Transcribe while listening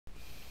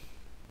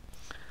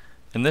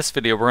In this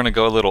video we're going to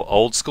go a little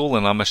old school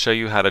and I'm going to show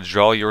you how to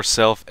draw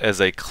yourself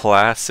as a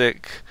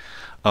classic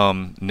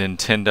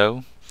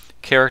Nintendo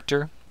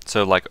character,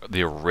 so like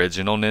the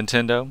original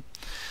Nintendo.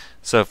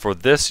 So for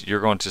this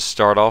you're going to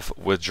start off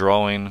with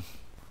drawing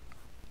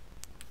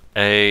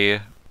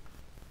a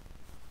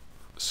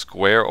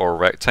square or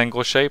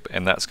rectangle shape,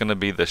 and that's going to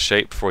be the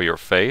shape for your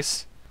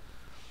face.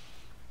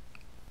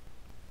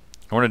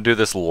 We're going to do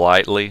this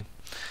lightly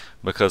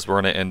because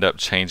we're going to end up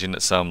changing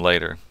it some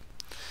later.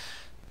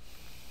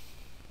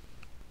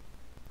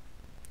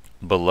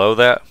 Below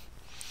that,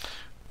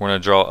 we're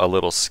going to draw a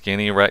little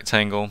skinny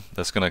rectangle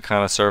that's going to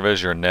kind of serve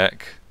as your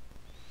neck,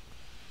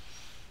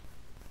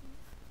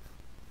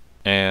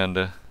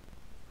 and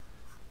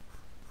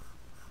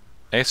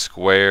a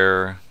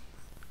square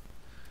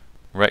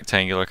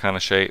rectangular kind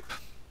of shape.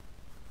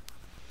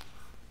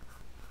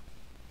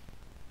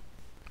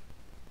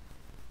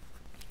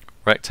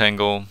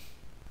 Rectangle,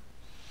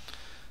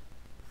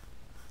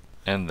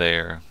 and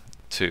there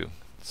too.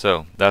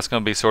 So that's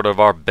going to be sort of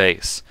our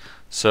base.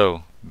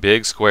 So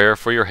big square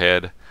for your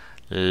head,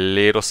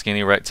 little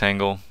skinny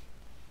rectangle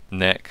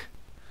neck,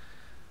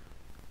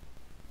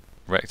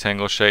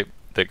 rectangle shape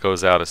that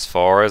goes out as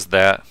far as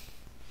that,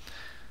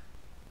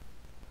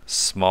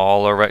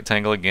 smaller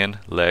rectangle again,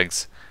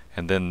 legs,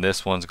 and then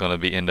this one's going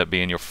to end up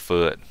being your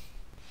foot.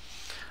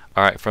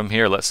 Alright, from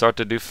here let's start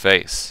to do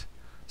face.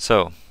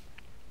 So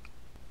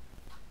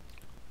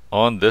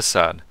on this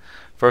side,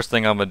 first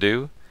thing I'm going to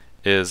do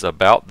is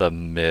about the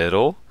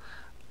middle,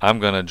 I'm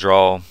going to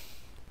draw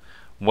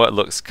what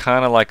looks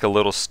kind of like a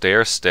little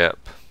stair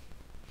step,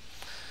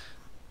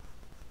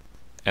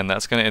 and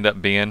that's going to end up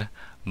being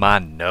my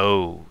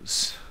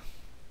nose,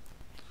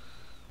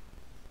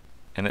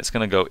 and it's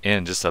going to go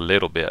in just a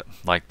little bit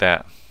like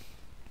that.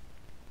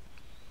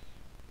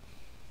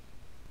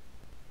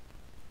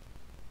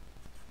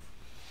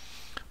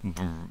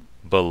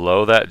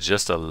 Below that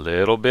just a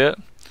little bit,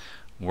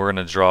 we're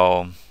going to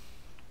draw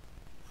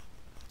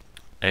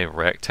a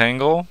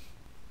rectangle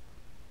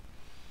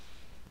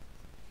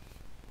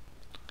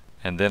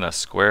and then a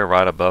square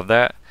right above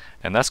that,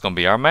 and that's going to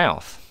be our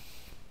mouth.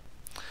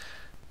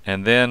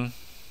 And then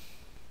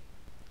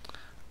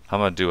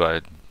I'm going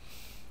to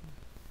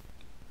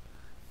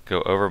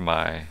go over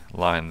my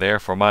line there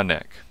for my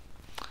neck.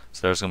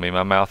 So there's going to be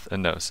my mouth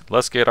and nose.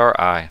 Let's get our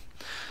eye.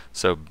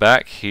 So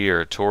back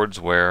here towards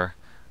where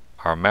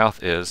our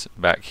mouth is,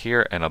 back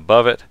here and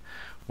above it,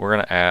 we're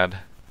going to add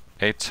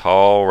a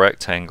tall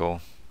rectangle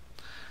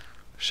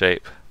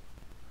shape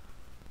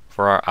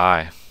for our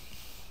eye.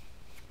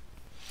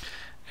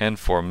 And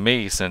for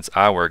me, since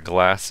I wear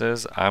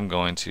glasses, I'm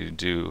going to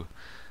do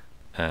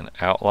an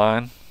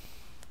outline.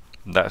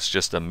 That's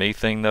just a me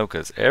thing though,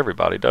 because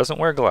everybody doesn't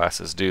wear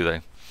glasses, do they?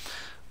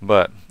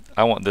 But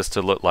I want this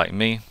to look like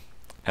me,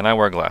 and I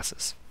wear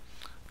glasses,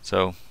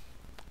 so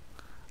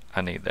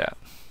I need that.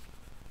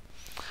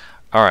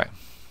 Alright.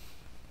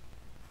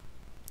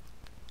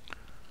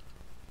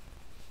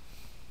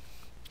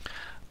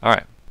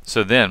 Alright,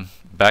 so then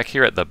back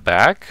here at the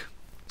back,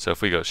 so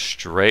if we go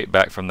straight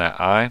back from that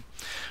eye,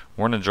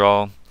 we're going to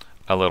draw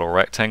a little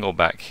rectangle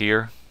back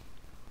here.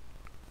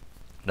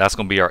 That's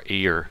going to be our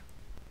ear.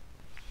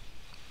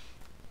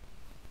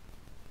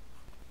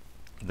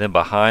 Then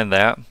behind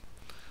that,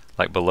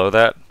 like below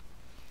that,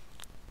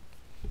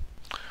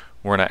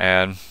 we're going to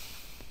add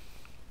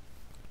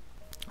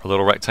a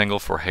little rectangle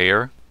for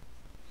hair.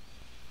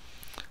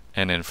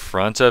 And in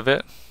front of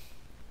it,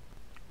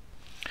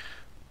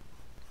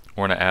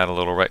 we're going to add a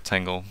little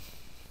rectangle.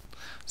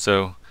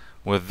 So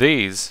with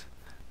these,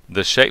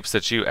 the shapes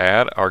that you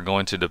add are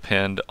going to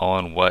depend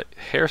on what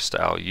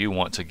hairstyle you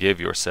want to give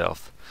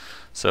yourself.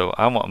 So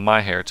I want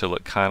my hair to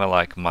look kind of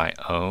like my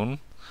own.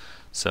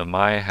 So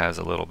mine has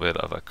a little bit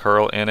of a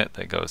curl in it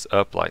that goes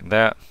up like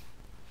that.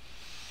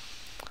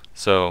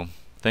 So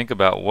think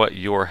about what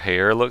your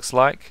hair looks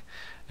like,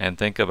 and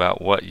think about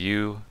what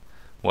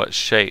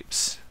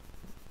shapes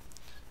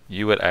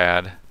you would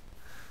add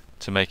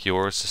to make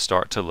yours to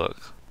start to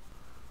look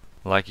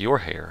like your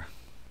hair.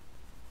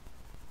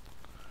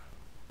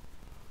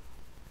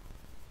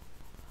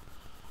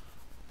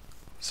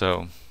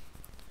 So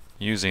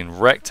using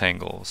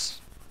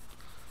rectangles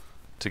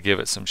to give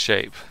it some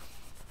shape.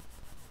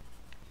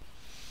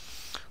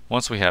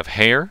 Once we have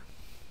hair,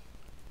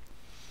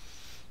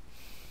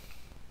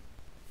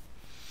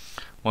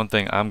 one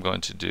thing I'm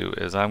going to do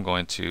is I'm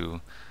going to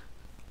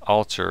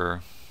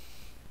alter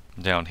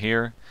down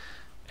here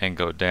and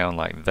go down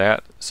like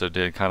that, so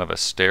did kind of a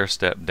stair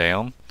step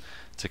down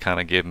to kind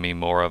of give me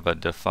more of a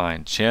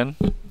defined chin.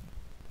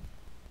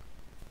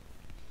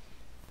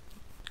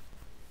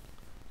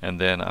 And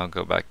then I'll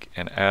go back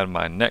and add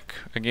my neck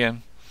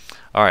again.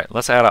 Alright,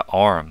 let's add an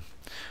arm.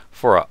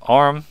 For an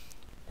arm,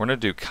 we're going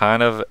to do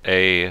kind of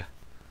a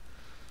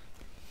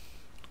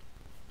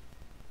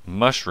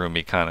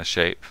mushroomy kind of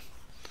shape.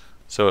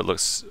 So it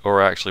looks,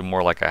 or actually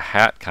more like a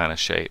hat kind of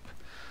shape.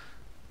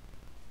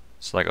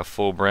 It's like a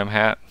full brim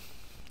hat.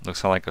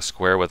 Looks kind of like a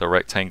square with a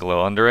rectangle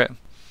under it.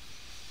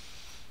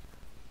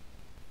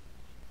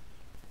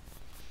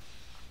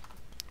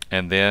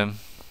 And then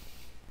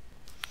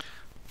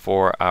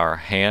For our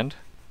hand,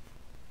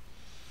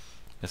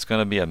 it's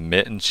going to be a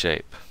mitten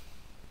shape.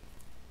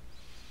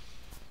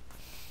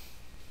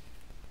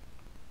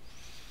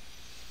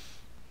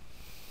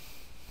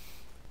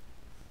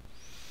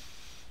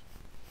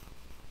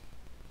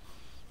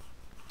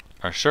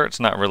 Our shirt's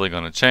not really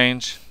going to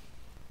change.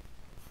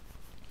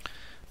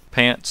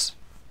 Pants,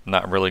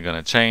 not really going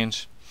to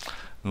change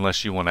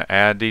unless you want to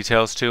add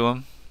details to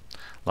them.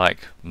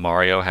 Like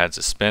Mario had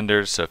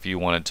suspenders, so if you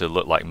wanted to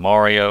look like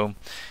Mario,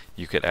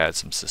 you could add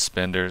some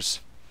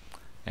suspenders,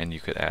 and you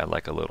could add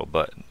like a little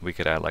button. We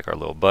could add like our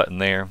little button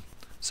there.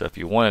 So if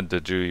you wanted to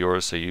do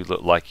yours so you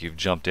look like you've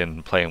jumped in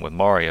and playing with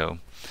Mario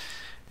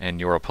and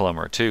you're a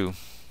plumber too,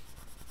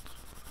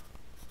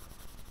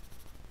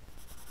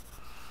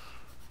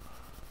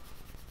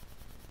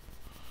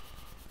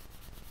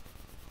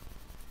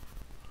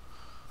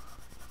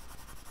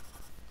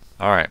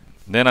 alright,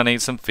 then I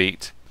need some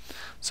feet.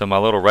 So my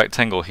little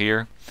rectangle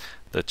here,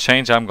 the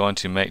change I'm going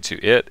to make to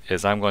it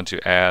is I'm going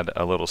to add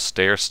a little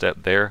stair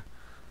step there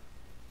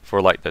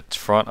for like the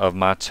front of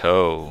my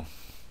toe.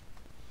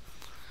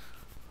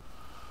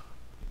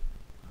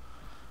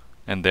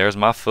 And there's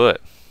my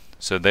foot.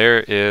 So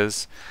there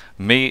is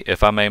me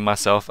if I made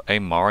myself a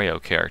Mario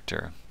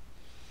character.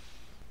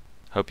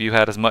 Hope you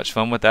had as much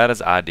fun with that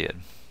as I did.